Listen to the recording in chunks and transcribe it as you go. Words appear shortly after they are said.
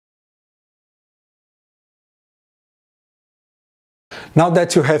Now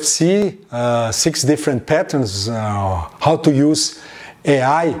that you have seen 6 different patterns, how to use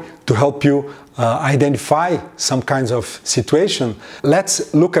AI to help you identify some kinds of situation,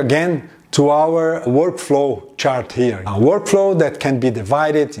 let's look again to our workflow chart here. A workflow that can be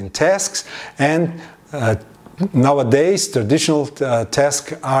divided in tasks, and nowadays traditional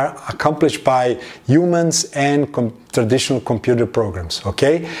tasks are accomplished by humans and traditional computer programs,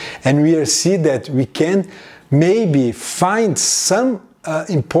 okay? And we see that we can maybe find some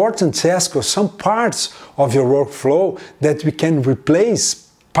important task or some parts of your workflow that we can replace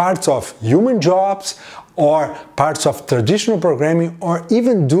parts of human jobs or parts of traditional programming, or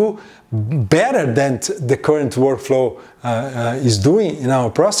even do better than the current workflow is doing in our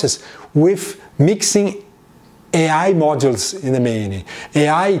process with mixing AI modules in the beginning.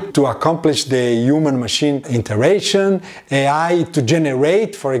 AI to accomplish the human-machine interaction, AI to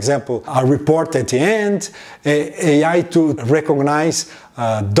generate, for example, a report at the end, AI to recognize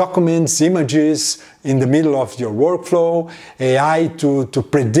documents, images in the middle of your workflow, AI to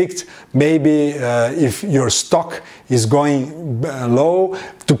predict maybe if your stock is going low,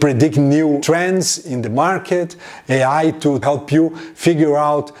 to predict new trends in the market, AI to help you figure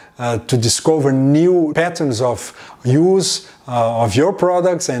out, to discover new patterns of use of your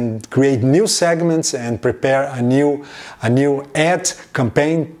products and create new segments and prepare a new ad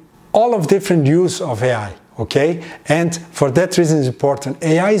campaign. All of different use of AI. Okay, and for that reason it's important.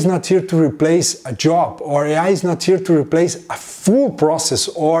 AI is not here to replace a job, or AI is not here to replace a full process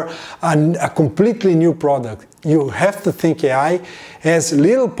or a completely new product. You have to think AI as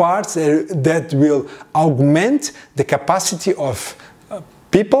little parts that will augment the capacity of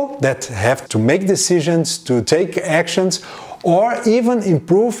people that have to make decisions, to take actions, or even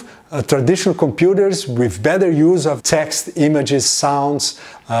improve traditional computers with better use of text, images, sounds,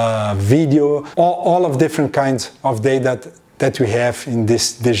 video, all of different kinds of data that we have in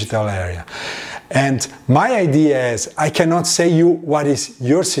this digital area. And my idea is, I cannot say you what is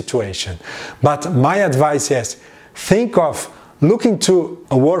your situation, but my advice is, think of looking to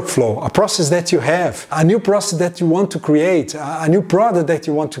a workflow, a process that you have, a new process that you want to create, a new product that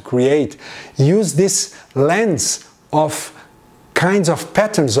you want to create. Use this lens of kinds of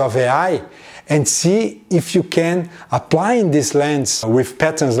patterns of AI and see if you can apply in this lens with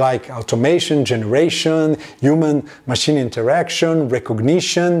patterns like automation, generation, human-machine interaction,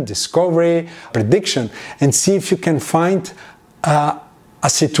 recognition, discovery, prediction, and see if you can find a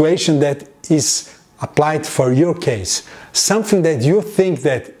situation that is applied for your case. Something that you think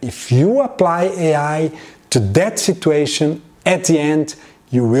that if you apply AI to that situation, at the end,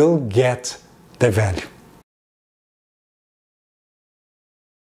 you will get the value.